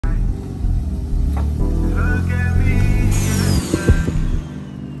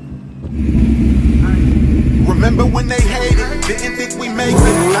Remember when they hated, didn't think we make it.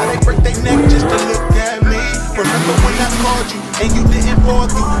 Now they break their neck just to look at me. Remember when I called you and you didn't fall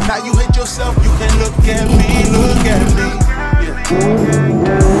through. Now you hate yourself, you can look at me, look at me.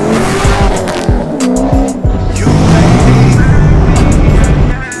 You made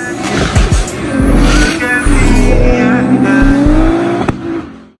me.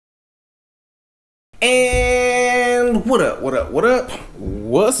 And what up, what up, what up?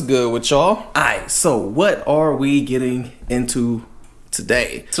 What's good with y'all? Alright, so what are we getting into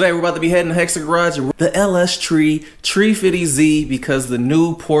today? Today we're about to be heading to Hexa Garage, the LS Tree 350Z, because the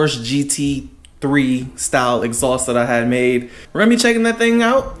new Porsche GT3 style exhaust that I had made. We're gonna be checking that thing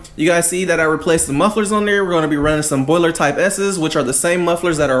out. You guys see that I replaced the mufflers on there. We're gonna be running some Boiler Type S's, which are the same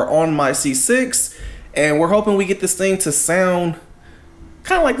mufflers that are on my C6. And we're hoping we get this thing to sound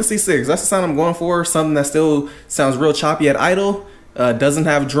kind of like the C6. That's the sound I'm going for. Something that still sounds real choppy at idle, doesn't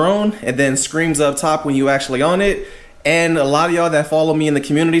have drone, and then screams up top when you actually on it. And a lot of y'all that follow me in the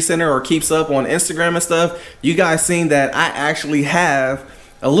community center or keeps up on Instagram and stuff, you guys seen that I actually have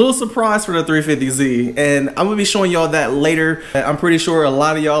a little surprise for the 350Z, and I'm gonna be showing y'all that later. I'm pretty sure a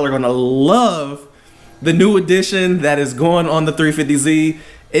lot of y'all are gonna love the new addition that is going on the 350Z.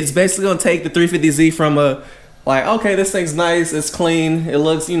 It's basically gonna take the 350Z from a like, okay, this thing's nice, it's clean, it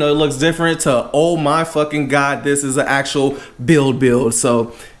looks, you know, it looks different, to, oh my fucking god, this is an actual build.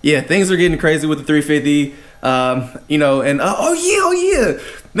 So yeah, things are getting crazy with the 350. You know, and oh yeah,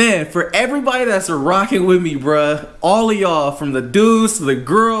 man, for everybody that's rocking with me, bruh, all of y'all, from the dudes to the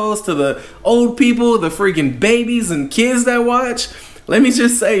girls to the old people, the freaking babies and kids that watch, let me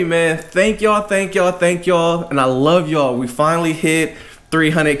just say, man, thank y'all, and I love y'all. We finally hit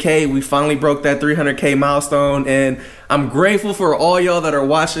 300K. We finally broke that 300K milestone, and I'm grateful for all y'all that are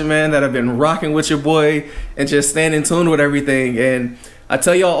watching, man, that have been rocking with your boy and just staying in tune with everything. And I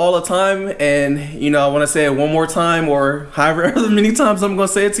tell y'all all the time, and you know, I want to say it one more time, or however many times I'm gonna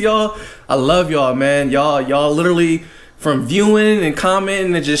say it to y'all, I love y'all, man. Y'all literally, from viewing and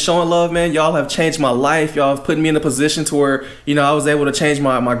commenting and just showing love, man, y'all have changed my life. Y'all have put me in a position to where, you know, I was able to change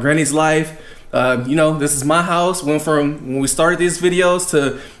my granny's life. You know, this is my house. Went from when we started these videos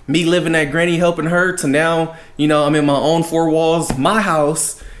to me living at granny, helping her, to now, you know, I'm in my own four walls, my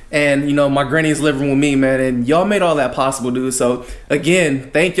house, and you know, my granny's living with me, man. And y'all made all that possible, dude. So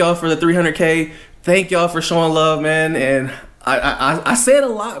again, thank y'all for the 300K. Thank y'all for showing love, man. And I say it a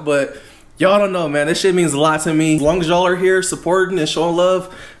lot, but y'all don't know, man. This shit means a lot to me. As long as y'all are here supporting and showing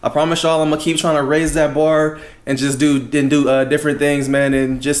love, I promise y'all I'm gonna keep trying to raise that bar and just do different things, man,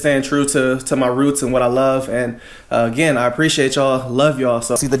 and just staying true to my roots and what I love. And again, I appreciate y'all, love y'all.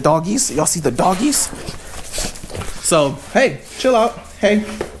 So see the doggies? Y'all see the doggies? So hey, chill out. Hey,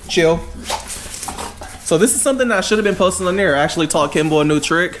 chill. So this is something that I should have been posting on there. I actually taught Kimbo a new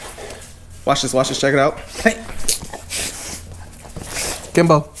trick. Watch this, check it out. Hey,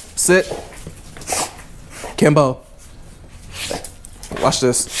 Kimbo, sit. Kimbo, watch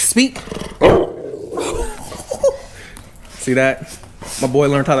this. Speak. See that? My boy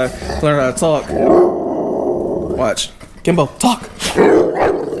learned how to talk. Watch. Kimbo, talk.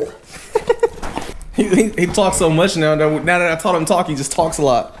 he talks so much now that I taught him to talk, he just talks a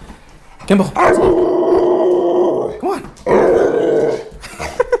lot. Kimbo, talk. Come on.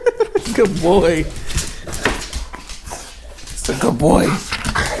 Good boy. It's a good boy.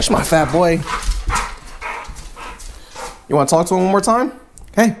 That's my fat boy. You want to talk to him one more time?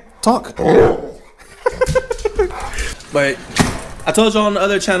 Hey, talk. But I told y'all on the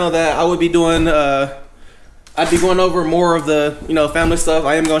other channel that I would be doing, I'd be going over more of the, you know, family stuff.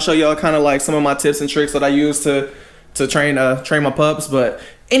 I am going to show y'all kind of like some of my tips and tricks that I use to train my pups. But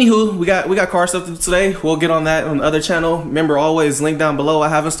anywho, we got car stuff to do today. We'll get on that on the other channel. Remember, always link down below. I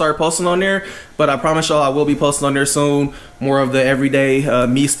haven't started posting on there, but I promise y'all I will be posting on there soon. More of the everyday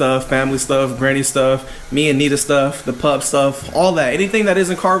me stuff, family stuff, granny stuff, me and Nita stuff, the pup stuff, all that. Anything that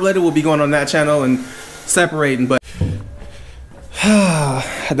isn't car related will be going on that channel and separating. But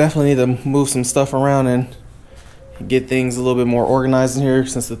I definitely need to move some stuff around and get things a little bit more organized in here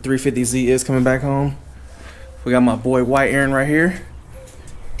since the 350Z is coming back home. We got my boy White Aaron right here.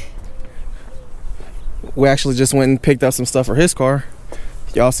 We actually just went and picked up some stuff for his car.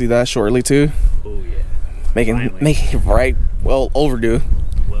 Y'all see that shortly too. Oh yeah. Making it right, well overdue.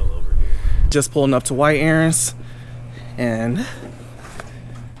 Well overdue. Just pulling up to White Aaron's, and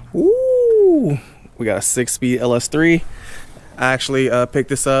ooh, we got a 6-speed LS3. I actually picked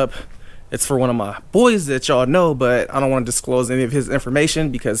this up. It's for one of my boys that y'all know, but I don't want to disclose any of his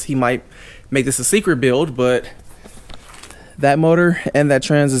information because he might make this a secret build. But that motor and that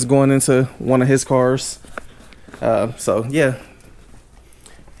trans is going into one of his cars. So yeah.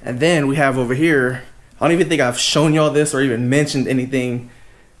 And then we have over here I don't even think I've shown y'all this or even mentioned anything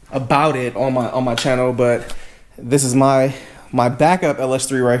about it on my channel, but this is my backup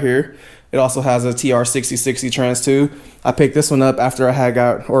LS3 right here. It also has a TR6060 trans too. I picked this one up after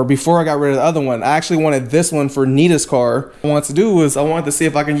before I got rid of the other one. I actually wanted this one for Nita's car. What I wanted to do was I wanted to see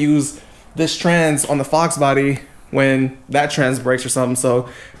if I can use this trans on the Fox body when that trans breaks or something. So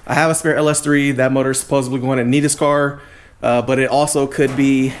I have a spare LS3. That motor is supposedly going in Nita's car, but it also could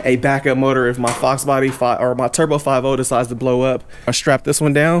be a backup motor if my Fox body or my Turbo 5.0 decides to blow up. I strap this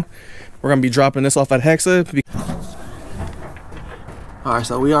one down. We're gonna be dropping this off at Hexa. All right,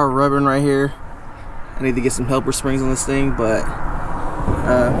 so we are rubbing right here. I need to get some helper springs on this thing, but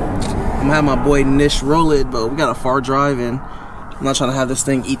I'm gonna have my boy Nish roll it, but we got a far drive and I'm not trying to have this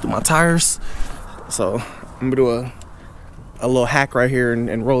thing eat through my tires. So I'm gonna do a little hack right here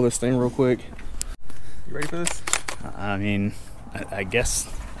and roll this thing real quick. You ready for this? I mean, I guess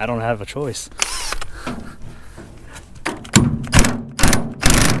I don't have a choice.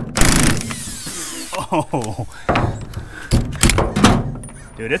 Oh.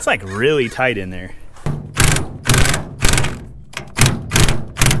 Dude, it's like really tight in there.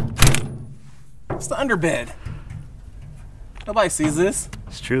 It's the underbed. Nobody sees this.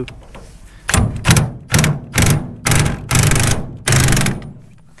 It's true.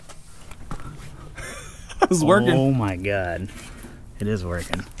 It's working. Oh my god. It is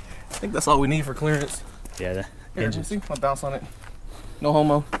working. I think that's all we need for clearance. Yeah, the Here, engine. see? I'll bounce on it. No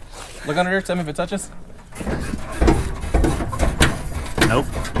homo. Look under there, tell me if it touches. Nope.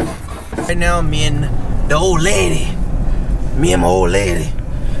 Right now, me and my old lady,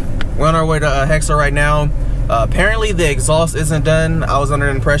 we're on our way to Hexa right now. Apparently the exhaust isn't done. I was under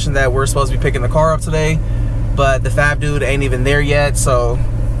the impression that we're supposed to be picking the car up today, but the fab dude ain't even there yet. So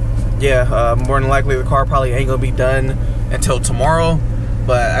yeah, more than likely the car probably ain't gonna be done until tomorrow.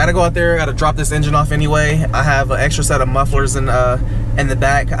 But I gotta go out there, I gotta drop this engine off anyway. I have an extra set of mufflers in the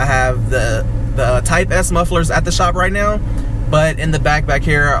back. I have the Type S mufflers at the shop right now. But in the back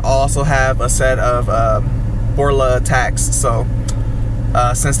here, I also have a set of Borla tacks. So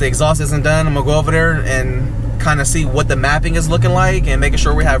since the exhaust isn't done, I'm gonna go over there and kind of see what the mapping is looking like and making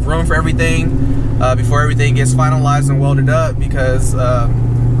sure we have room for everything before everything gets finalized and welded up. Because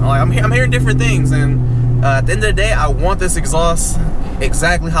I'm hearing different things, and at the end of the day, I want this exhaust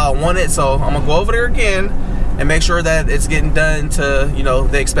exactly how I want it. So I'm gonna go over there again and make sure that it's getting done to, you know,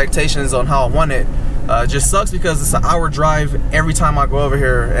 the expectations on how I want it. Just sucks because it's an hour drive every time I go over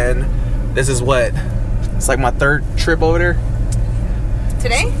here, and this is what, it's like my third trip over there.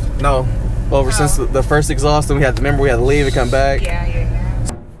 Today? No, over since the first exhaust, and we had to leave and come back. Yeah.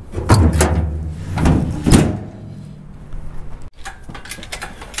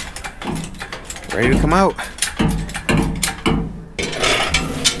 Ready to come out.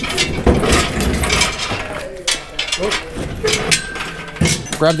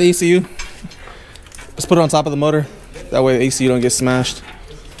 Grab the ECU. Just put it on top of the motor. That way the ECU don't get smashed.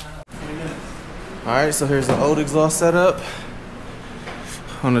 Alright, so here's the old exhaust setup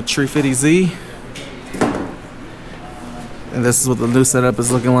on the Tree 50Z. And this is what the new setup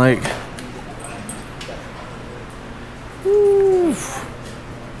is looking like. Woo.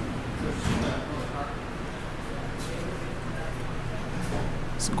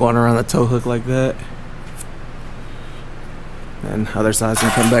 So going around the tow hook like that. And other side's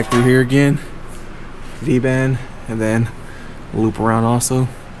gonna come back through here again. V-band, and then loop around also.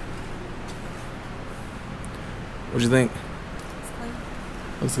 What'd you think?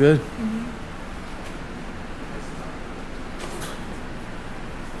 Looks good. Mm-hmm.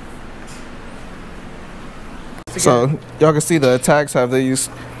 So y'all can see the attacks have these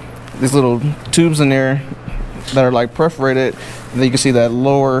little tubes in there that are like perforated, and then you can see that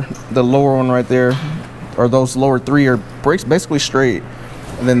the lower one right there, or those lower three are brakes basically straight,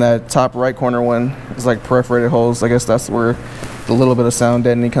 and then that top right corner one is like perforated holes. I guess that's where the little bit of sound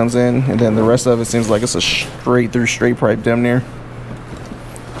deadening comes in, and then the rest of it seems like it's a straight pipe damn near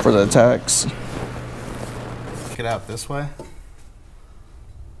for the attacks. Get out this way,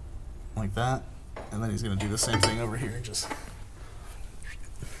 like that, and then he's gonna do the same thing over here and just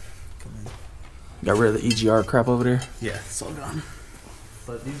come in. Got rid of the EGR crap over there. Yeah, it's all gone.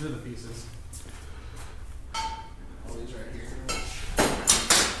 But these are the pieces. All these right here.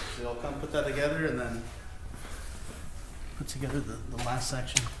 So I'll come put that together and then put together the last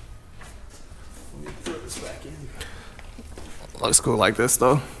section. Let me throw this back in. Looks cool like this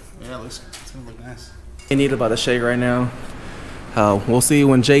though. Yeah, it's gonna look nice. I need about to shake right now. We'll see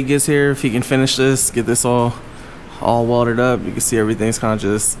when Jake gets here if he can finish this, get this all welded up. You can see everything's kind of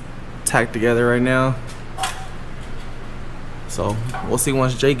just tacked together right now. So we'll see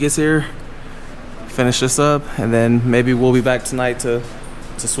once Jake gets here finish this up, and then maybe we'll be back tonight to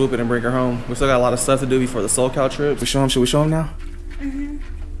swoop it and bring her home. We still got a lot of stuff to do before the SoCal trip. Should we show him now?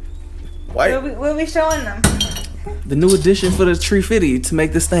 Why? We'll be showing them. The new addition for the 350 to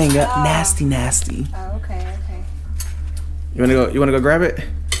make this thing nasty. Oh, okay. You wanna go grab it?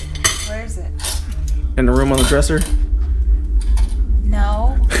 Where is it? In the room on the dresser?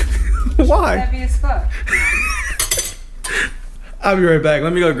 No. Why? Heavy as fuck. I'll be right back.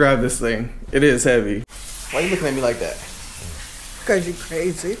 Let me go grab this thing. It is heavy. Why are you looking at me like that? Because you're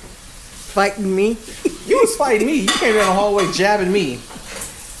crazy. Fighting me. You was fighting me. You came down the hallway jabbing me.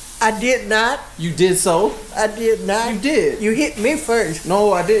 I did not. You did so? I did not. You did. You hit me first.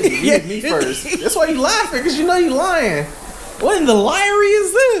 No, I didn't. You hit me first. That's why you laughing, because you know you lying. What in the liary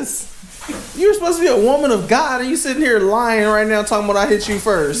is this? You're supposed to be a woman of God, and you sitting here lying right now talking about I hit you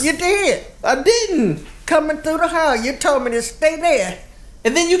first. You did. I didn't. Coming through the hall, you told me to stay there.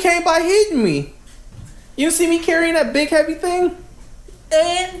 And then you came by hitting me. You see me carrying that big heavy thing?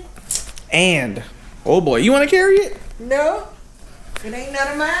 And oh boy, you want to carry it? No, it ain't none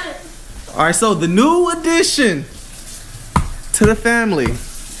of mine. All right, so the new addition to the family.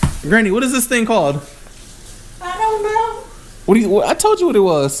 Granny, what is this thing called? I don't know. I told you what it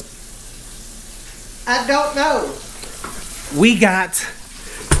was. I don't know. We got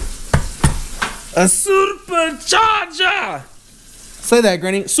a supercharger. Say that,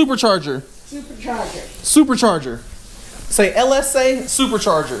 Granny. Supercharger. Supercharger. Say LSA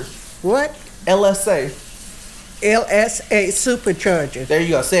supercharger. What? LSA. LSA supercharger. There you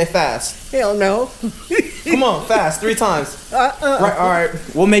go. Say it fast. Hell no. Come on, fast. 3 times. Right. All right.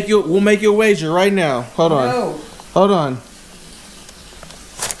 We'll make you a wager right now. Hold on. No. Hold on.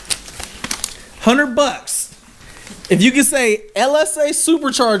 $100. If you can say LSA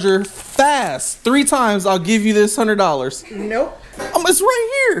supercharger fast 3 times, I'll give you this $100. Nope. It's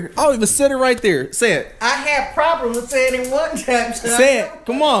right here. I'll even set it right there. Say it. I have problems with saying it one time. So Say it.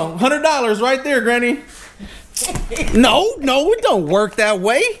 Come on. $100 right there, Granny. No, it don't work that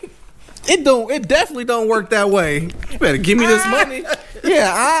way. It definitely don't work that way. You better give me this money.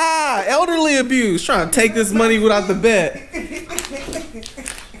 Yeah, elderly abuse. Trying to take this money without the bet.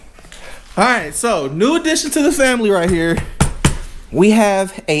 All right, so new addition to the family right here. We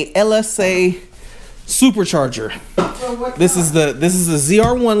have a LSA supercharger. This is the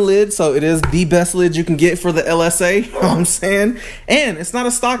ZR1 lid, so it is the best lid you can get for the LSA. You know what I'm saying? And it's not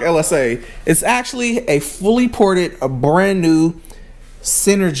a stock LSA. It's actually a fully ported, a brand new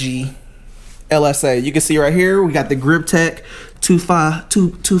Synergy LSA. You can see right here, we got the GripTech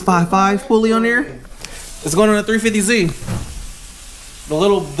 255 pulley on there. It's going on a 350Z. The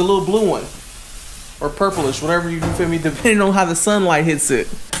little blue one, or purplish, whatever you feel me, depending on how the sunlight hits it.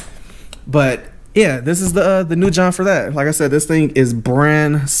 But yeah, this is the new John for that. Like I said, this thing is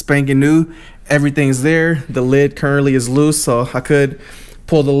brand spanking new. Everything's there. The lid currently is loose, so I could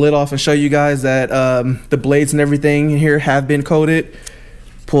pull the lid off and show you guys that the blades and everything in here have been coated.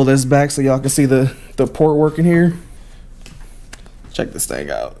 Pull this back so y'all can see the port working here. Check this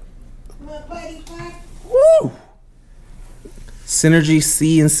thing out. Woo! Synergy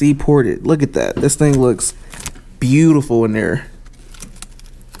CNC ported. Look at that. This thing looks beautiful in there.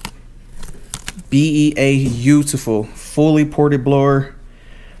 Beautiful. Fully ported blower.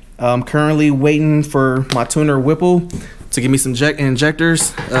 I'm currently waiting for my tuner Whipple to give me some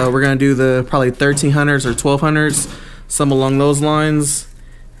injectors. We're gonna do the probably 1300s or 1200s, some along those lines.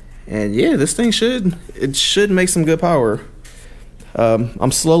 And yeah, this thing should make some good power.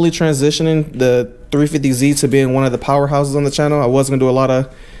 I'm slowly transitioning the 350Z to being one of the powerhouses on the channel. I was gonna do a lot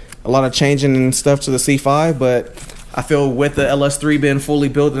of changing and stuff to the C5, but I feel with the LS3 being fully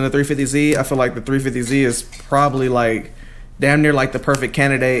built in the 350Z, I feel like the 350Z is probably like damn near like the perfect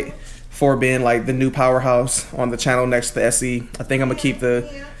candidate for being like the new powerhouse on the channel next to the SE. I think I'm gonna keep the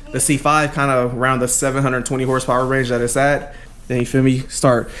C5 kind of around the 720 horsepower range that it's at. Then you feel me?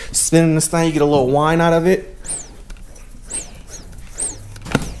 Start spinning this thing, you get a little whine out of it.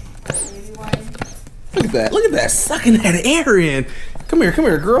 Look at that! Look at that! Sucking that air in. Come here,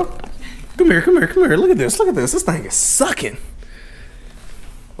 girl. Come here. Look at this. This thing is sucking.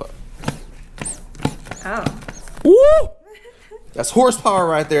 Oh. Woo! That's horsepower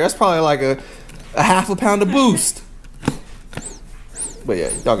right there. That's probably like a half a pound of boost. But yeah,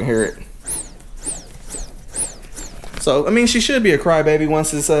 y'all can hear it. So I mean, she should be a crybaby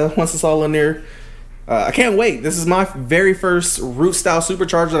once it's all in there. I can't wait. This is my very first root style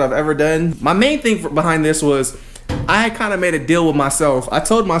supercharger that I've ever done. My main thing behind this was I had kind of made a deal with myself. I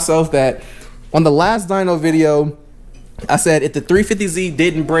told myself that on the last dyno video, I said if the 350Z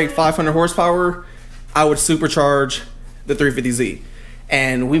didn't break 500 horsepower, I would supercharge the 350Z.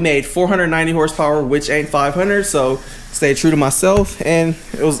 and we made 490 horsepower, which ain't 500. So stayed true to myself, and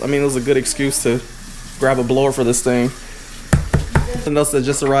it was a good excuse to grab a blower for this thing. Something else that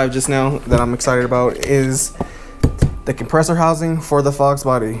just arrived just now that I'm excited about is the compressor housing for the Fox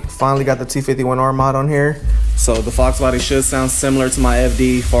body. Finally got the T51R mod on here, so the Fox body should sound similar to my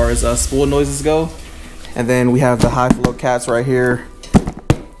FD as far as spool noises go. And then we have the high flow cats right here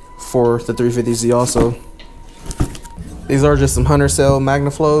for the 350Z also. These are just some 100 cell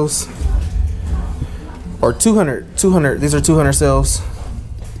MagnaFlows, or 200. These are 200 cells.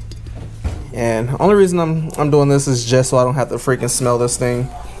 And the only reason I'm doing this is just so I don't have to freaking smell this thing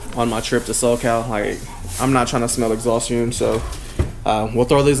on my trip to SoCal. Like, I'm not trying to smell exhaust fumes, so we'll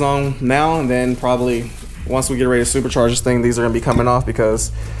throw these on now, and then probably once we get ready to supercharge this thing, these are gonna be coming off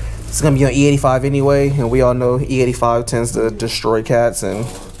because it's gonna be on E85 anyway, and we all know E85 tends to destroy cats, and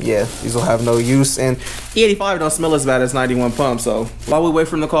yeah, these will have no use. And E85 don't smell as bad as 91 pump. So while we wait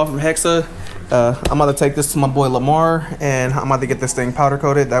for them to call from Hexa, I'm about to take this to my boy Lamar, and I'm about to get this thing powder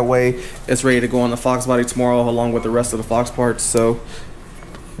coated. That way it's ready to go on the Fox body tomorrow along with the rest of the Fox parts. So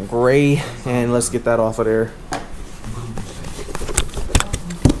gray, and let's get that off of there.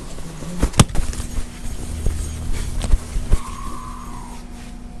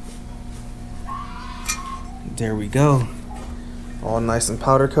 There we go. All nice and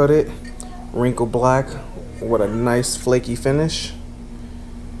powder coated, wrinkle black with a nice flaky finish.